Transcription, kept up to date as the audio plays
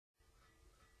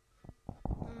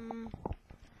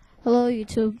Hello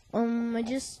YouTube. I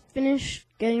just finished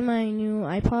getting my new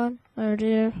iPod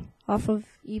there off of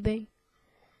eBay.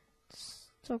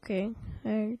 It's okay.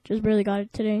 I just barely got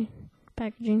it today.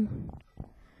 Packaging.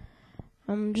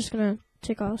 I'm just gonna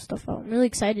take all the stuff out. I'm really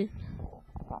excited.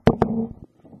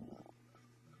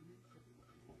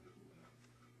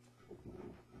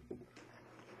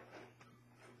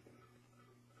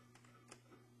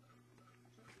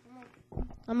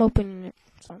 I'm opening it,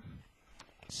 so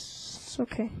it's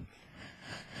okay.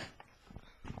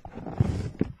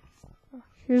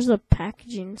 Here's the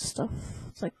packaging stuff.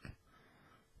 It's like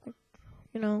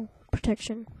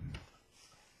protection.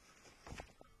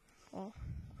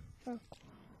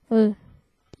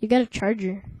 You got a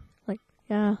charger.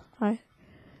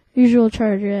 Usual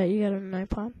charger. Yeah, you got an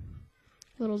iPod.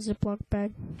 Little Ziploc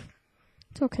bag.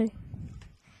 It's okay.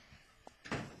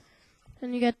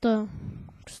 Then you get the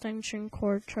extension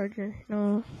cord charger.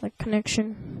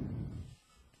 Connection.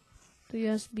 The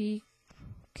USB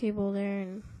cable there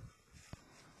and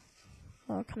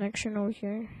connection over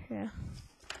here. Yeah.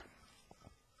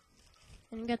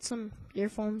 And you got some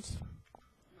earphones.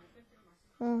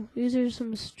 Oh, these are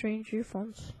some strange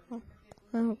earphones. Oh,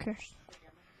 who cares?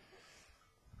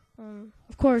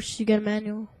 Of course, you get a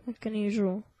manual, like any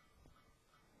usual.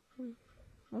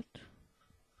 What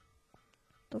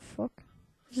the fuck?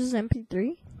 This is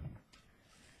MP3?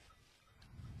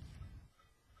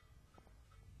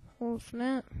 Oh,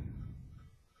 snap.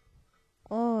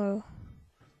 Oh,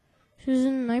 this is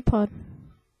an iPod.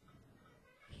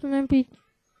 It's an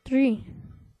MP3.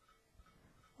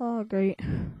 Oh, great.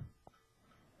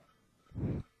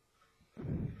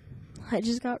 I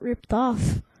just got ripped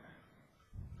off.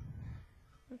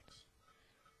 It's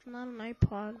not an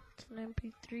iPod, it's an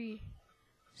MP3.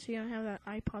 So you don't have that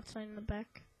iPod sign in the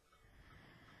back.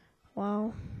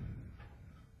 Wow.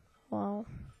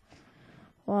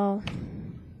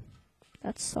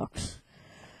 That sucks.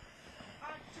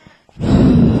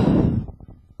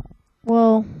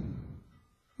 Well,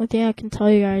 one thing I can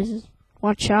tell you guys is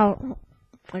watch out.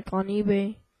 Like on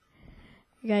eBay,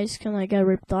 you guys can get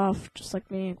ripped off just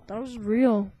like me. That was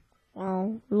real.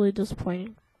 Wow, really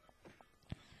disappointing.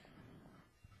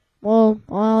 Well,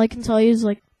 all I can tell you is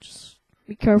just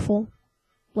be careful.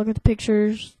 Look at the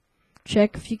pictures.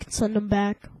 Check if you can send them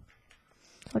back.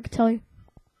 That's all I can tell you.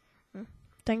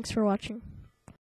 Thanks for watching.